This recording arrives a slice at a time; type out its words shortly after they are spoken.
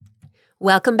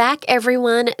Welcome back,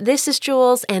 everyone. This is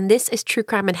Jules, and this is True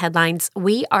Crime and Headlines.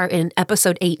 We are in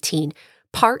episode 18,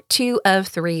 part 2 of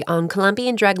 3 on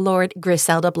Colombian drug lord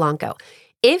Griselda Blanco.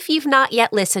 If you've not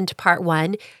yet listened to part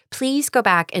 1, please go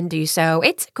back and do so.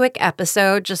 It's a quick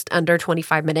episode, just under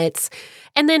 25 minutes.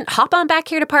 And then hop on back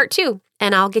here to part 2,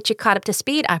 and I'll get you caught up to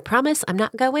speed. I promise I'm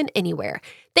not going anywhere.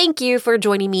 Thank you for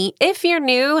joining me. If you're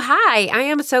new, hi. I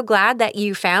am so glad that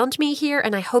you found me here,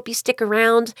 and I hope you stick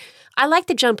around. I like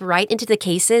to jump right into the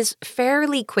cases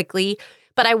fairly quickly,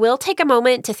 but I will take a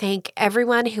moment to thank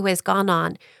everyone who has gone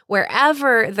on,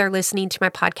 wherever they're listening to my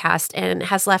podcast, and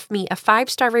has left me a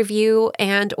 5-star review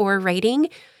and or rating.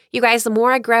 You guys, the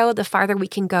more I grow, the farther we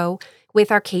can go with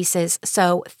our cases.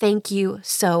 So thank you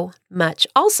so much.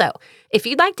 Also, if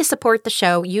you'd like to support the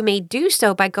show, you may do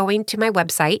so by going to my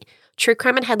website,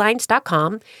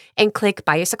 truecrimeandheadlines.com, and click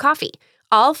Buy Us a Coffee.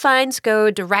 All funds go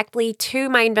directly to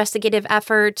my investigative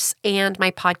efforts and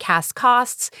my podcast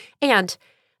costs. And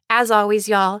as always,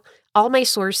 y'all, all my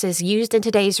sources used in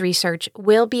today's research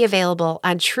will be available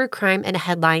on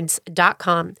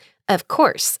truecrimeandheadlines.com. Of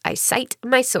course, I cite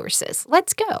my sources.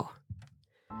 Let's go.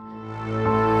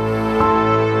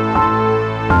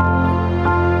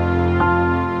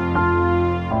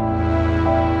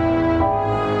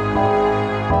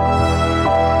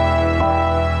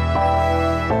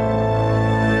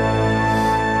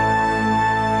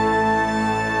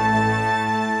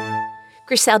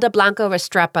 Griselda Blanco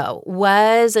Restrepo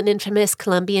was an infamous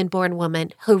Colombian-born woman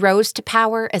who rose to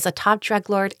power as a top drug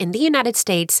lord in the United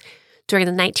States during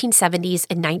the 1970s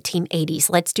and 1980s.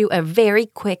 Let's do a very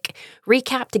quick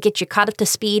recap to get you caught up to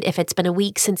speed if it's been a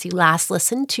week since you last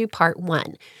listened to part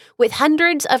 1. With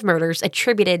hundreds of murders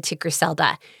attributed to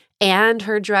Griselda and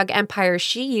her drug empire,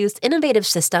 she used innovative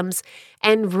systems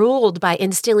and ruled by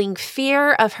instilling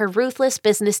fear of her ruthless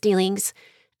business dealings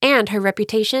and her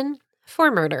reputation for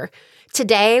murder.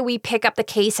 Today, we pick up the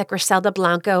case at Griselda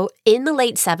Blanco in the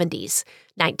late 70s,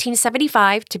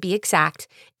 1975 to be exact,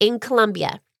 in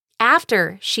Colombia,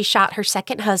 after she shot her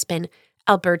second husband,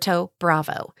 Alberto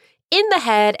Bravo, in the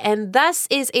head and thus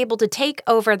is able to take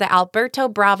over the Alberto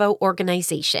Bravo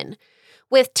organization.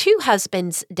 With 2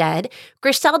 husbands dead,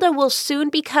 Griselda will soon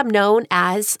become known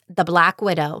as the Black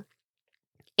Widow,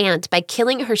 and by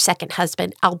killing her second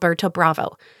husband, Alberto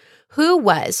Bravo, who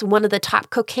was one of the top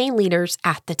cocaine leaders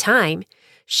at the time,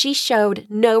 she showed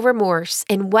no remorse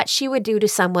in what she would do to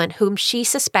someone whom she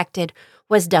suspected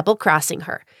was double-crossing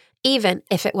her, even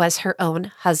if it was her own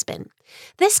husband.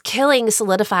 This killing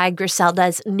solidified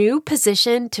Griselda's new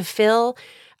position to fill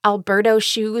Alberto's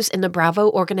shoes in the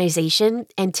Bravo organization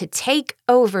and to take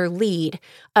over lead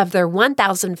of their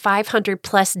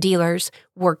 1,500-plus dealers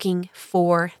working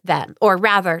for them, or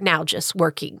rather now just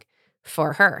working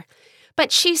for her.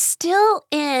 But she's still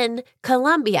in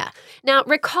Colombia. Now,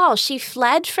 recall, she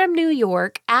fled from New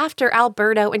York after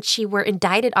Alberto and she were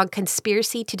indicted on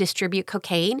conspiracy to distribute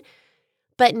cocaine.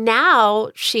 But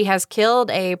now she has killed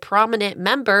a prominent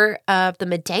member of the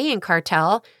Medellin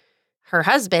cartel, her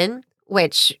husband,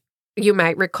 which you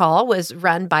might recall was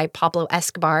run by Pablo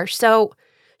Escobar. So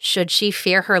should she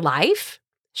fear her life?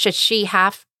 Should she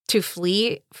have to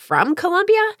flee from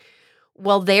Colombia?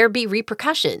 Will there be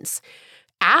repercussions?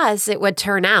 As it would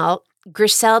turn out,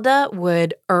 Griselda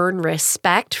would earn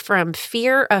respect from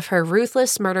fear of her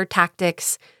ruthless murder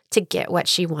tactics to get what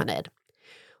she wanted.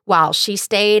 While she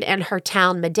stayed in her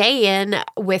town Medellin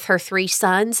with her 3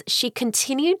 sons, she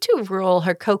continued to rule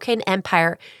her cocaine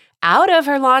empire out of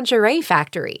her lingerie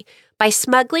factory by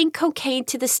smuggling cocaine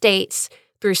to the States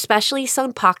through specially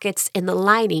sewn pockets in the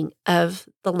lining of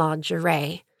the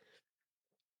lingerie.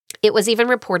 It was even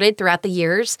reported throughout the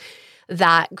years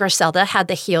that Griselda had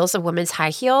the heels of women's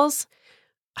high heels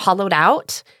hollowed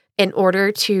out in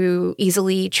order to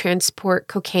easily transport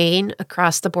cocaine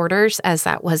across the borders, as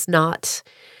that was not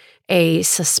a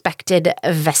suspected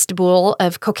vestibule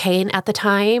of cocaine at the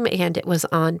time, and it was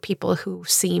on people who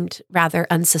seemed rather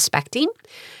unsuspecting.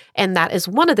 And that is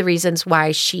one of the reasons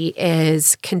why she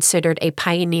is considered a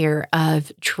pioneer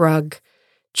of drug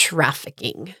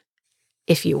trafficking,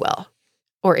 if you will,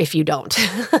 or if you don't,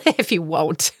 if you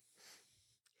won't.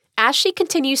 As she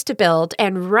continues to build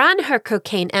and run her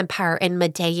cocaine empire in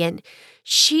Medellin,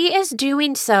 she is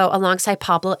doing so alongside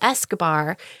Pablo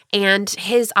Escobar and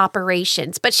his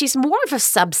operations, but she's more of a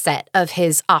subset of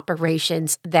his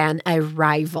operations than a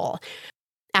rival.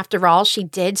 After all, she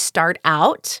did start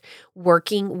out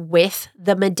working with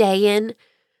the Medellin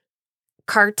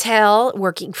cartel,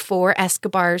 working for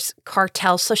Escobar's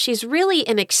cartel, so she's really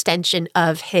an extension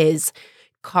of his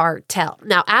cartel.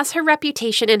 Now, as her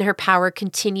reputation and her power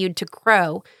continued to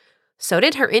grow, so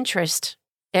did her interest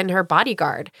in her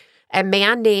bodyguard. a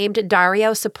man named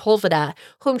Dario Sepulveda,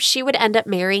 whom she would end up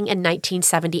marrying in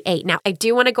 1978. Now, I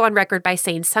do want to go on record by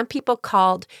saying some people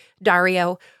called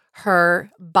Dario her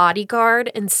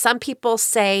bodyguard, and some people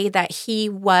say that he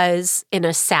was an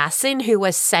assassin who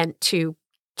was sent to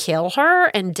kill her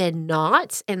and did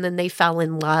not, and then they fell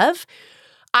in love.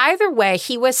 Either way,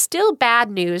 he was still bad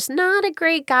news. Not a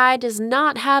great guy, does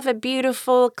not have a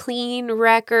beautiful, clean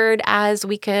record, as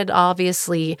we could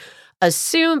obviously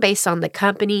assume based on the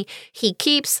company he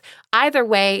keeps. Either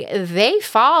way, they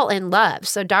fall in love.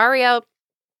 So Dario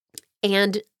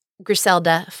and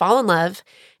Griselda fall in love,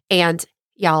 and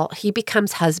y'all, he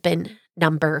becomes husband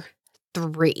number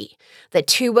 3. The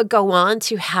two would go on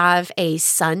to have a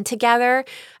son together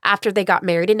after they got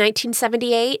married in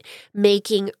 1978,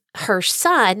 making her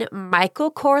son,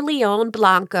 Michael Corleone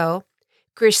Blanco,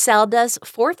 Griselda's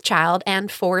 4th child and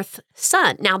 4th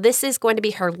son. Now, this is going to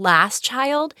be her last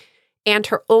child and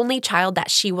her only child that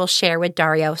she will share with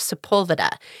Dario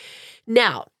Sepulveda.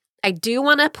 Now, I do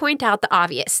want to point out the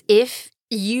obvious. If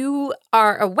you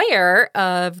are aware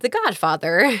of the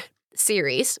Godfather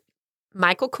series,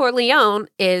 Michael Corleone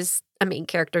is a main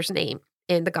character's name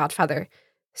in the Godfather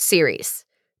series.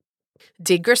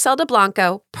 Did Griselda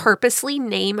Blanco purposely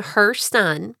name her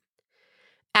son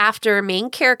after a main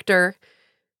character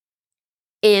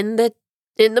in the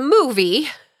movie?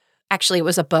 Actually, it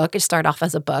was a book. It started off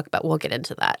as a book, but we'll get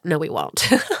into that. No, we won't.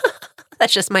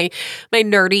 That's just my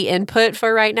nerdy input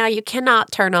for right now. You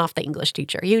cannot turn off the English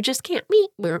teacher. You just can't. We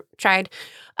tried.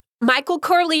 Michael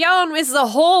Corleone was the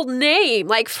whole name,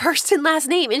 like first and last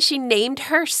name, and she named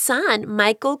her son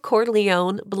Michael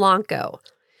Corleone Blanco.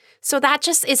 So that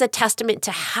just is a testament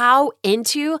to how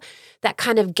into that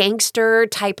kind of gangster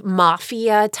type,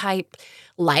 mafia type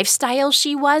lifestyle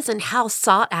she was, and how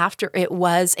sought after it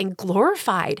was and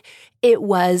glorified it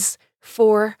was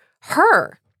for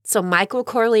her. So Michael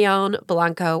Corleone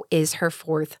Blanco is her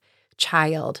 4th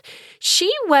child.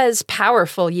 She was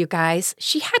powerful, you guys.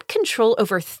 She had control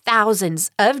over thousands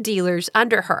of dealers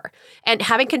under her and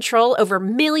having control over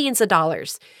millions of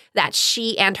dollars that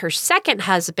she and her second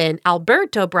husband,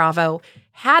 Alberto Bravo,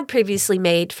 had previously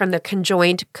made from the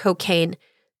conjoined cocaine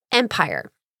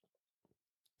empire.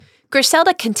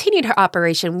 Griselda continued her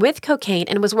operation with cocaine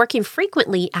and was working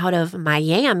frequently out of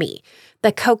Miami.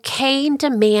 The cocaine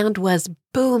demand was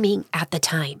booming at the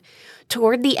time,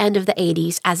 toward the end of the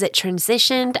 80s, as it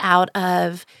transitioned out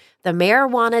of the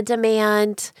marijuana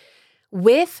demand.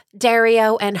 With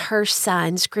Dario and her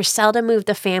sons, Griselda moved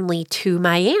the family to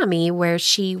Miami, where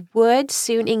she would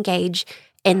soon engage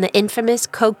in the infamous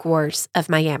Coke Wars of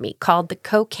Miami, called the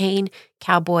Cocaine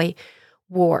Cowboy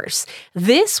Wars.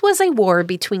 This was a war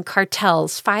between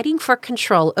cartels fighting for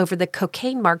control over the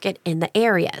cocaine market in the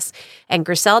areas, and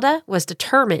Griselda was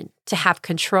determined to have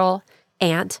control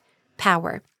and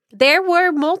power. There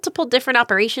were multiple different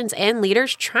operations and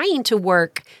leaders trying to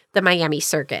work the Miami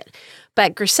circuit,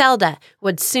 but Griselda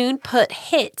would soon put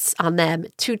hits on them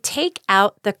to take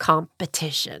out the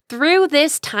competition. Through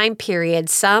this time period,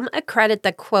 some accredit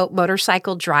the, quote,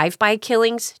 motorcycle drive-by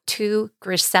killings to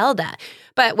Griselda,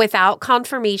 but without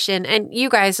confirmation. And you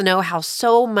guys know how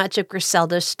so much of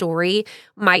Griselda's story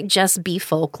might just be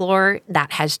folklore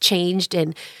that has changed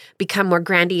and become more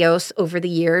grandiose over the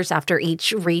years after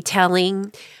each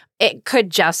retelling. It could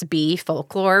just be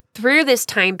folklore. Through this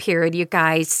time period, you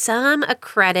guys, some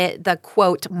accredit the,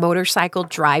 quote, motorcycle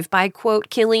drive-by,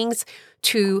 quote, killings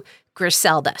to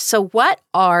Griselda. So what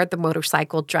are the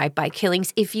motorcycle drive-by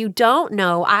killings? If you don't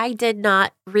know, I did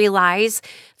not realize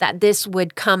that this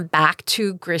would come back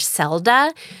to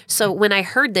Griselda. So when I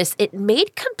heard this, it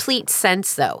made complete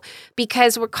sense, though,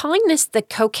 because we're calling this the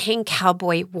Cocaine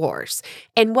Cowboy Wars.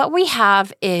 And what we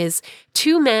have is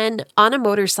 2 men on a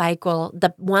motorcycle.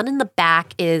 The one in the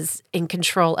back is in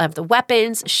control of the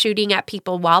weapons, shooting at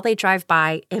people while they drive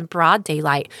by in broad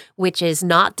daylight, which is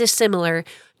not dissimilar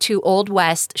to Old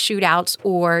West shootouts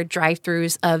or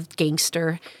drive-thrus of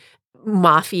gangster,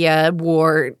 mafia,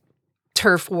 war,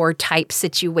 turf war type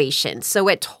situations. So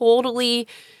it totally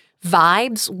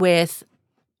vibes with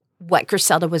what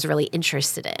Griselda was really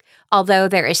interested in. Although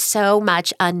there is so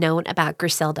much unknown about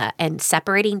Griselda, and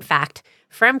separating fact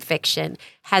from fiction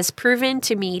has proven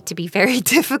to me to be very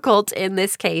difficult in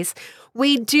this case,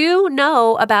 we do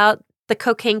know about the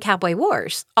Cocaine Cowboy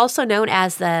Wars, also known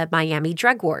as the Miami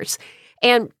Drug Wars.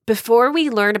 And before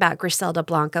we learn about Griselda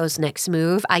Blanco's next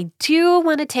move, I do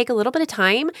want to take a little bit of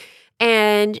time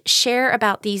and share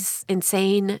about these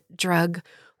insane drug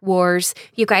wars.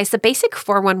 You guys, the basic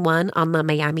 411 on the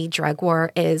Miami drug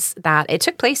war is that it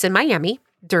took place in Miami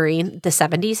during the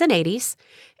 70s and 80s,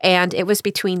 and it was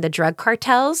between the drug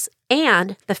cartels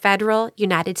and the federal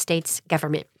United States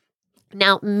government.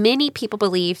 Now, many people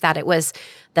believe that it was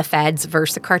the feds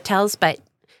versus the cartels, but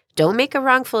don't make a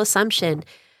wrongful assumption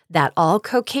that all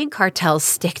cocaine cartels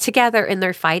stick together in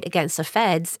their fight against the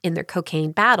feds in their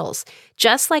cocaine battles.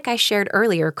 Just like I shared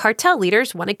earlier, cartel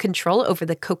leaders wanted control over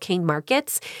the cocaine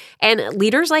markets, and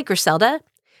leaders like Griselda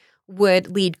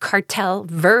would lead cartel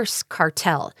versus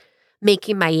cartel,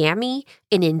 making Miami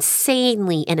an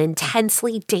insanely and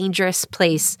intensely dangerous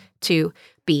place to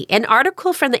be. An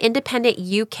article from the Independent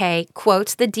UK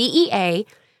quotes the DEA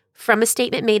from a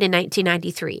statement made in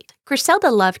 1993. Griselda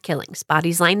loved killings.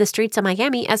 Bodies lined the streets of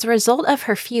Miami as a result of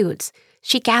her feuds.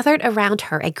 She gathered around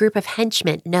her a group of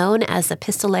henchmen known as the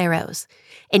Pistoleros.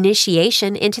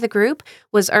 Initiation into the group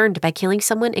was earned by killing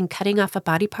someone and cutting off a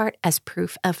body part as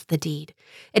proof of the deed.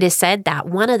 It is said that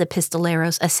one of the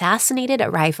Pistoleros assassinated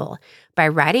a rival by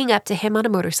riding up to him on a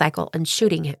motorcycle and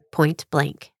shooting him point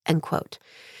blank, end quote.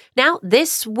 Now,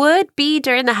 this would be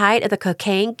during the height of the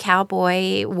cocaine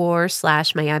cowboy war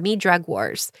 / Miami drug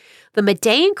wars. The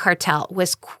Medellin cartel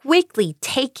was quickly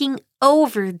taking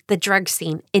over the drug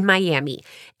scene in Miami.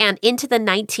 And into the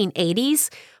 1980s,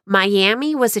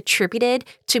 Miami was attributed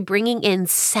to bringing in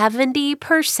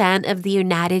 70% of the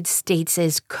United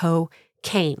States'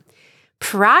 cocaine.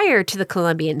 Prior to the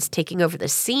Colombians taking over the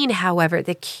scene, however,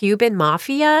 the Cuban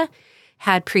mafia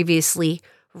had previously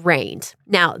reigned.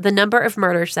 Now, the number of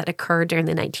murders that occurred during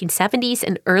the 1970s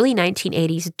and early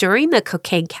 1980s during the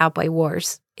cocaine cowboy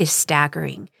wars is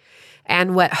staggering.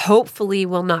 And what hopefully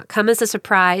will not come as a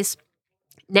surprise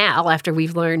now, after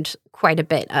we've learned quite a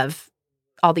bit of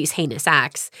all these heinous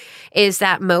acts, is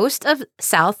that most of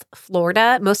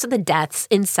the deaths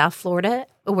in South Florida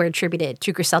were attributed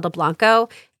to Griselda Blanco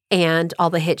and all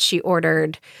the hits she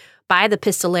ordered by the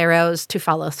Pistoleros to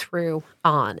follow through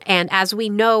on. And as we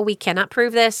know, we cannot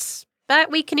prove this, but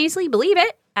we can easily believe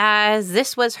it, as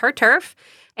this was her turf,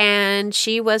 and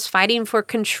she was fighting for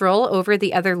control over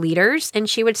the other leaders, and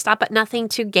she would stop at nothing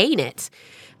to gain it.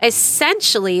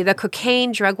 Essentially, the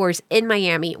cocaine drug wars in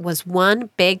Miami was one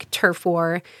big turf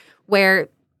war where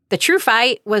the true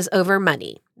fight was over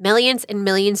money. Millions and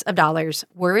millions of dollars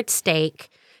were at stake.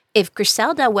 If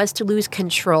Griselda was to lose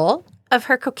control of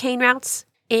her cocaine routes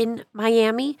in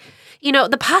Miami,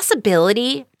 the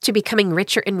possibility to becoming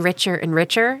richer and richer and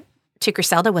richer to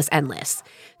Griselda was endless.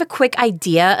 A quick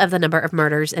idea of the number of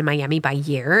murders in Miami by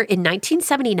year. In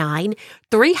 1979,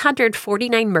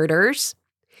 349 murders.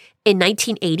 In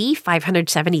 1980,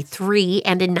 573.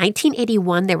 And in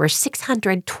 1981, there were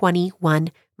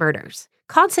 621 murders.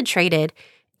 Concentrated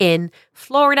in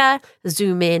Florida,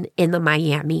 zoom in the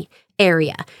Miami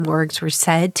area. Morgues were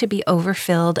said to be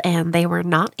overfilled, and they were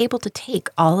not able to take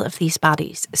all of these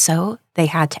bodies, so they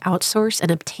had to outsource and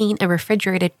obtain a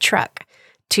refrigerated truck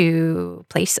to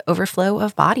place the overflow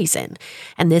of bodies in.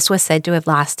 And this was said to have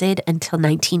lasted until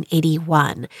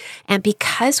 1981. And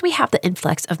because we have the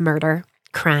influx of murder,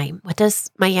 crime, what does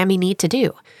Miami need to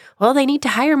do? Well, they need to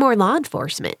hire more law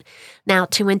enforcement. Now,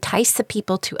 to entice the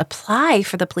people to apply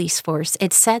for the police force,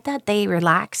 it's said that they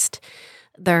relaxed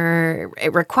their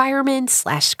requirements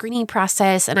 / screening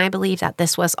process. And I believe that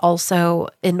this was also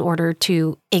in order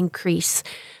to increase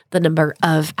the number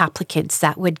of applicants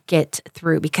that would get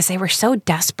through, because they were so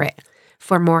desperate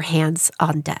for more hands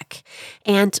on deck.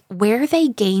 And where they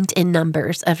gained in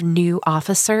numbers of new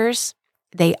officers,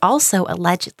 they also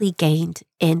allegedly gained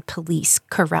in police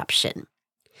corruption.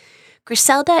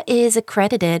 Griselda is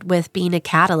accredited with being a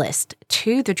catalyst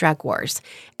to the drug wars,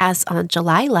 as on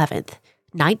July 11th,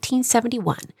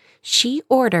 1971, she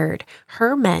ordered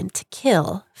her men to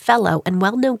kill fellow and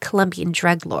well-known Colombian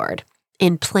drug lord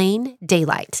in plain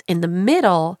daylight in the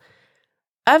middle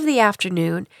of the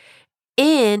afternoon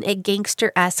in a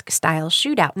gangster-esque style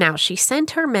shootout. Now, she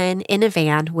sent her men in a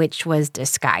van which was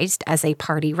disguised as a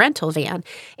party rental van.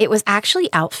 It was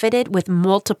actually outfitted with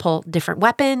multiple different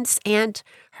weapons, and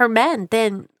her men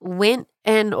then went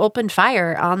and opened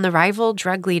fire on the rival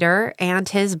drug leader and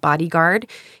his bodyguard,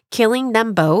 killing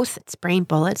them both, spraying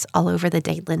bullets all over the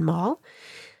Dadeland Mall.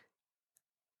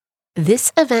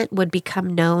 This event would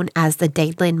become known as the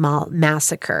Dadeland Mall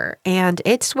Massacre, and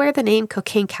it's where the name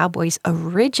Cocaine Cowboys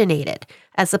originated,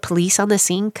 as the police on the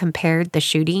scene compared the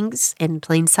shootings in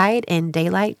plain sight and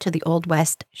daylight to the Old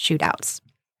West shootouts.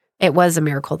 It was a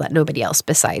miracle that nobody else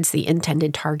besides the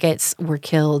intended targets were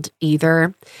killed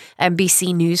either.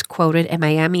 NBC News quoted a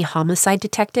Miami homicide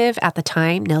detective at the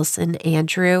time, Nelson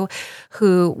Andrew,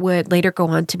 who would later go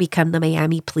on to become the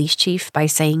Miami police chief, by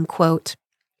saying, quote,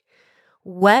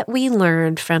 What we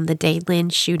learned from the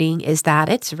Dadeland shooting is that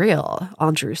it's real,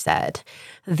 Andrew said.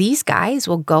 These guys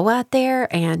will go out there,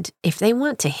 and if they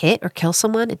want to hit or kill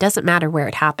someone, it doesn't matter where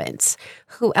it happens,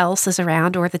 who else is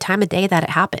around, or the time of day that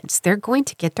it happens. They're going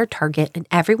to get their target, and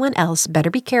everyone else better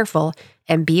be careful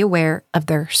and be aware of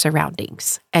their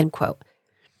surroundings, end quote.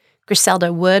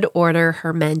 Griselda would order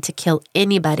her men to kill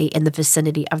anybody in the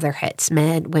vicinity of their hits,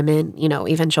 men, women,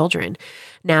 even children.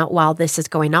 Now, while this is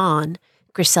going on,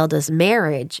 Griselda's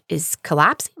marriage is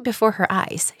collapsing before her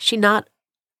eyes. She not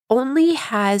only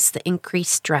has the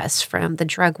increased stress from the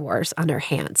drug wars on her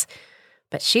hands,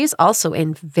 but she's also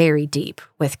in very deep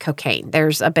with cocaine.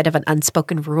 There's a bit of an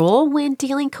unspoken rule when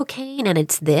dealing cocaine, and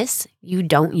it's this: you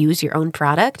don't use your own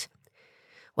product.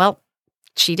 Well,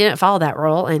 she didn't follow that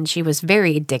rule, and she was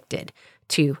very addicted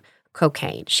to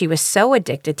cocaine. She was so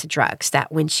addicted to drugs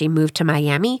that when she moved to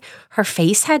Miami, her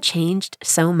face had changed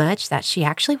so much that she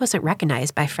actually wasn't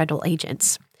recognized by federal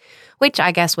agents, which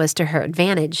I guess was to her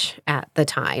advantage at the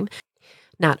time.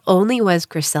 Not only was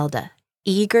Griselda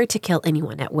eager to kill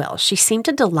anyone at will, she seemed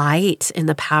to delight in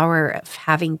the power of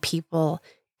having people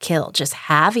killed, just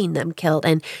having them killed.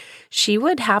 And she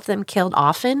would have them killed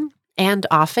often and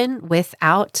often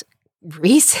without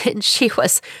reason. She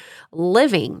was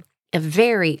living a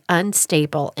very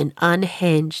unstable and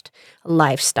unhinged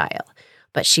lifestyle,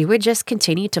 but she would just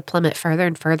continue to plummet further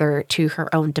and further to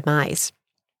her own demise.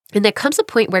 And there comes a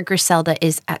point where Griselda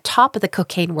is at top of the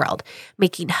cocaine world,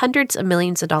 making hundreds of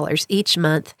millions of dollars each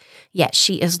month, yet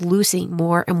she is losing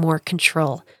more and more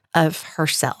control of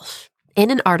herself. In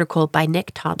an article by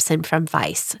Nick Thompson from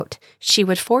Vice, she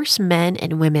would force men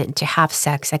and women to have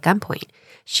sex at gunpoint.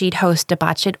 She'd host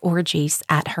debauched orgies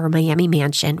at her Miami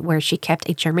mansion where she kept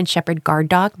a German Shepherd guard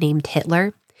dog named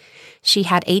Hitler. She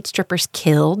had 8 strippers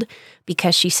killed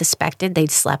because she suspected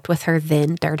they'd slept with her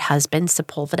then third husband,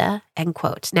 Sepulveda, end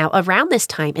quote. Now, around this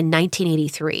time in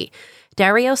 1983,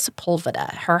 Dario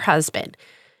Sepulveda, her husband,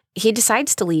 he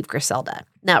decides to leave Griselda.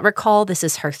 Now, recall, this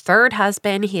is her third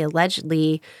husband. He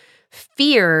allegedly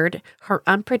feared her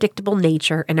unpredictable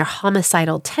nature and her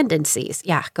homicidal tendencies.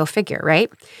 Yeah, go figure, right?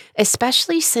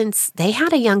 Especially since they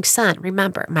had a young son,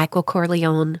 remember, Michael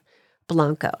Corleone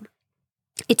Blanco.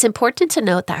 It's important to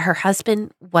note that her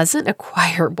husband wasn't a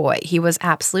choir boy. He was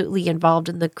absolutely involved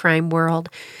in the crime world.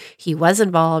 He was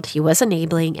involved, he was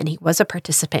enabling, and he was a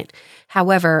participant.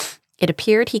 However, it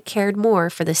appeared he cared more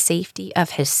for the safety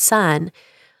of his son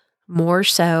more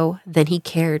so than he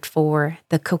cared for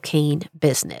the cocaine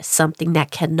business, something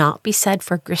that cannot be said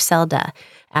for Griselda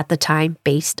at the time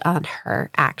based on her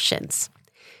actions.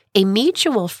 A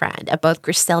mutual friend of both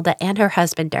Griselda and her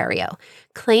husband, Dario,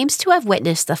 claims to have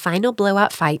witnessed the final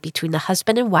blowout fight between the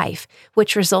husband and wife,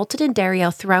 which resulted in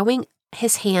Dario throwing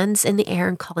his hands in the air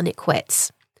and calling it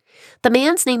quits. The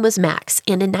man's name was Max,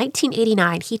 and in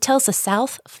 1989, he tells the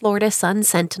South Florida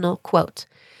Sun-Sentinel, quote,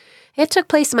 "It took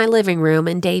place in my living room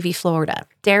in Davie, Florida.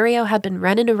 Dario had been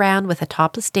running around with a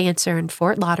topless dancer in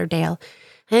Fort Lauderdale,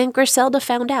 and Griselda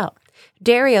found out.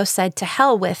 Dario said to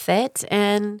hell with it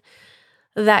and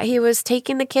that he was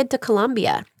taking the kid to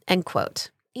Colombia," end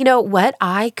quote. You know, what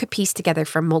I could piece together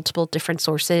from multiple different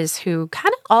sources who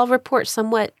kind of all report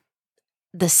somewhat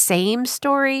the same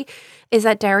story is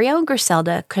that Dario and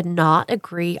Griselda could not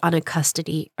agree on a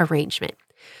custody arrangement.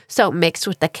 So mixed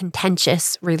with the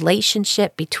contentious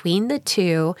relationship between the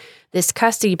two, this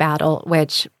custody battle,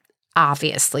 which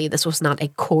obviously this was not a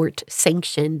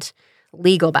court-sanctioned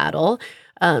legal battle,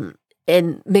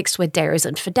 and mixed with Dario's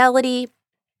infidelity,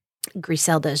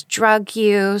 Griselda's drug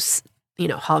use,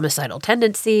 homicidal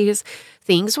tendencies,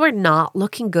 things were not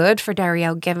looking good for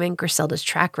Dario given Griselda's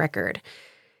track record.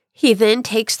 He then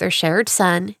takes their shared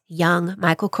son, young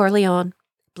Michael Corleone,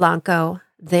 Blanco,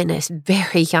 then a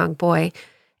very young boy,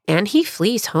 and he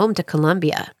flees home to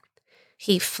Colombia.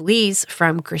 He flees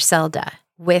from Griselda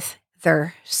with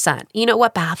their son. You know,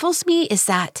 what baffles me is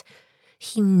that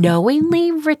he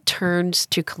knowingly returns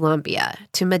to Colombia,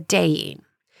 to Medellin,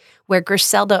 where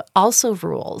Griselda also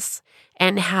rules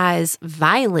and has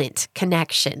violent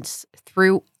connections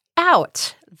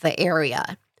throughout the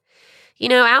area.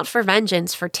 Out for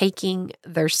vengeance for taking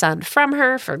their son from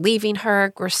her, for leaving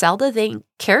her, Griselda then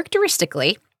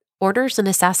characteristically orders an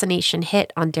assassination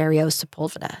hit on Dario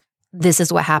Sepulveda. This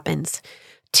is what happens.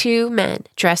 2 men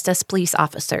dressed as police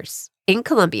officers in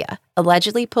Colombia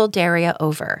allegedly pulled Dario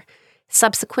over,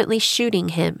 subsequently shooting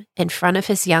him in front of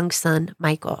his young son,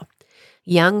 Michael.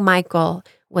 Young Michael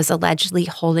was allegedly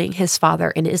holding his father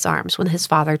in his arms when his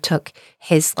father took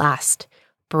his last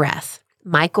breath.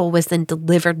 Michael was then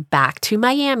delivered back to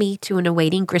Miami to an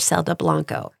awaiting Griselda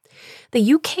Blanco.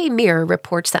 The UK Mirror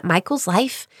reports that Michael's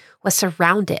life was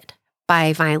surrounded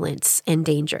by violence and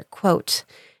danger. Quote,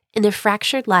 in a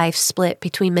fractured life split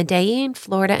between Medellin,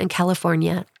 Florida, and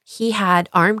California, he had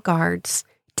armed guards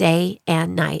day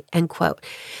and night, end quote.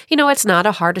 It's not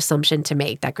a hard assumption to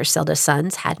make that Griselda's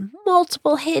sons had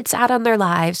multiple hits out on their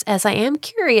lives, as I am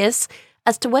curious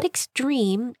as to what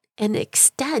extreme and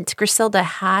extent Griselda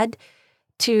had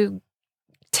to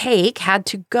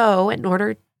go in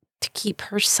order to keep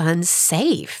her sons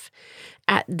safe.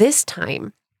 At this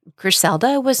time,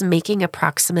 Griselda was making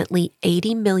approximately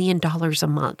 $80 million a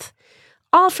month,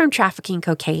 all from trafficking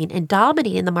cocaine and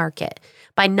dominating the market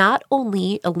by not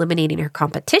only eliminating her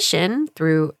competition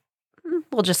through,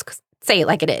 we'll just say it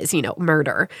like it is,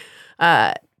 murder,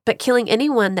 but killing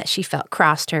anyone that she felt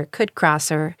could cross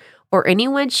her, or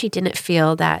anyone she didn't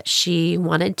feel that she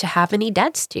wanted to have any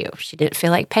debts to. If she didn't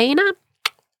feel like paying up,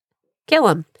 kill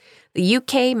him. The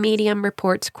UK Medium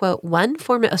reports, quote, one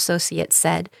former associate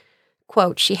said,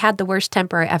 quote, she had the worst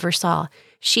temper I ever saw.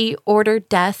 She ordered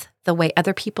death the way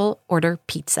other people order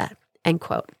pizza, end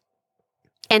quote.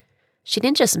 And she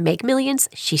didn't just make millions,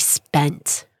 she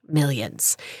spent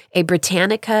millions. A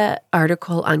Britannica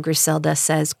article on Griselda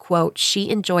says, quote, she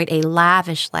enjoyed a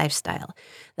lavish lifestyle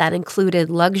that included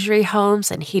luxury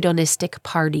homes and hedonistic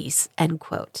parties, end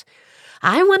quote.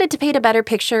 I wanted to paint a better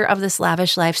picture of this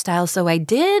lavish lifestyle, so I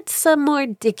did some more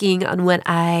digging on what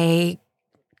I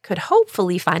could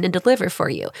hopefully find and deliver for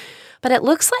you. But it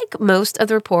looks like most of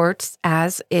the reports,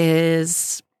 as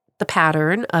is the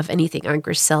pattern of anything on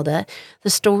Griselda,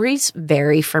 the stories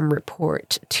vary from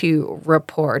report to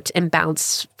report and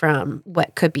bounce from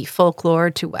what could be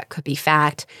folklore to what could be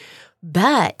fact.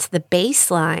 But the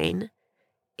baseline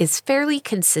is fairly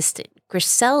consistent.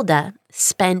 Griselda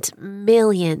spent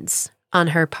millions on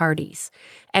her parties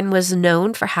and was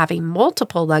known for having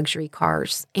multiple luxury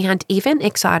cars and even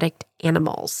exotic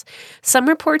animals. Some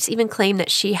reports even claim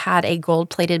that she had a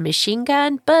gold-plated machine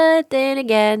gun, but then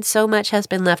again, so much has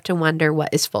been left to wonder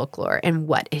what is folklore and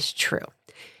what is true.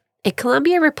 A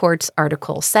Columbia Reports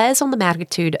article says on the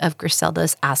magnitude of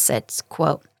Griselda's assets,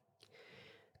 quote,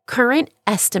 current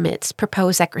estimates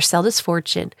propose that Griselda's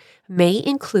fortune may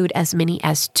include as many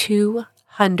as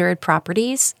 200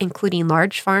 properties, including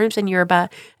large farms in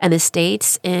Yerba and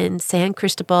estates in San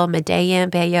Cristobal, Medellin,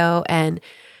 Bello, and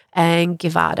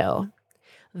Givado.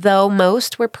 Though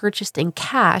most were purchased in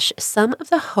cash, some of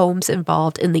the homes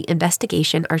involved in the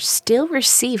investigation are still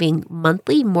receiving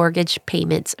monthly mortgage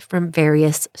payments from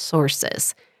various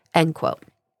sources, end quote.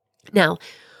 Now,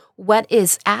 what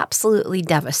is absolutely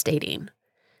devastating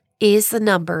is the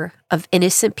number of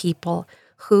innocent people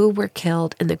who were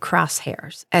killed in the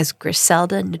crosshairs, as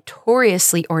Griselda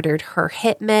notoriously ordered her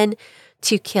hitmen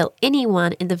to kill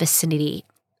anyone in the vicinity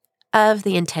of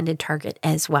the intended target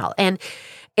as well. And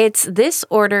it's this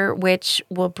order which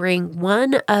will bring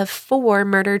one of 4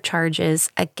 murder charges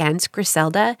against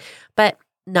Griselda, but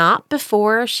not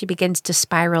before she begins to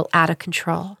spiral out of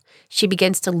control. She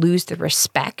begins to lose the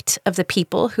respect of the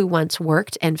people who once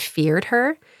worked and feared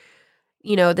her.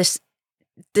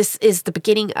 This is the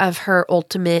beginning of her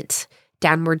ultimate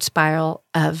downward spiral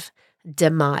of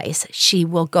demise. She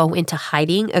will go into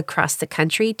hiding across the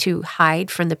country to hide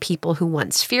from the people who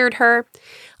once feared her.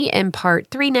 In part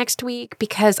 3 next week,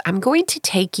 because I'm going to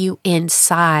take you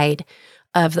inside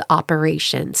of the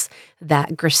operations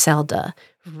that Griselda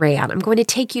ran. I'm going to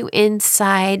take you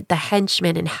inside the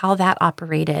henchmen and how that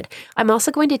operated. I'm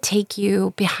also going to take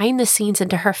you behind the scenes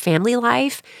into her family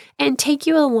life and take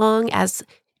you along as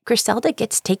Griselda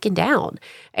gets taken down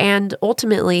and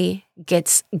ultimately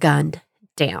gets gunned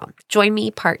down. Join me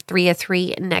part 3 of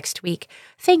 3 next week.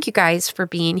 Thank you guys for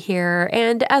being here.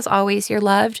 And as always, you're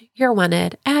loved, you're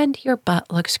wanted, and your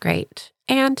butt looks great.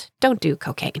 And don't do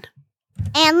cocaine.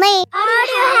 And Lee.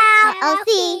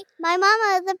 LLC. My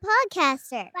mama is a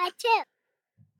podcaster. My too.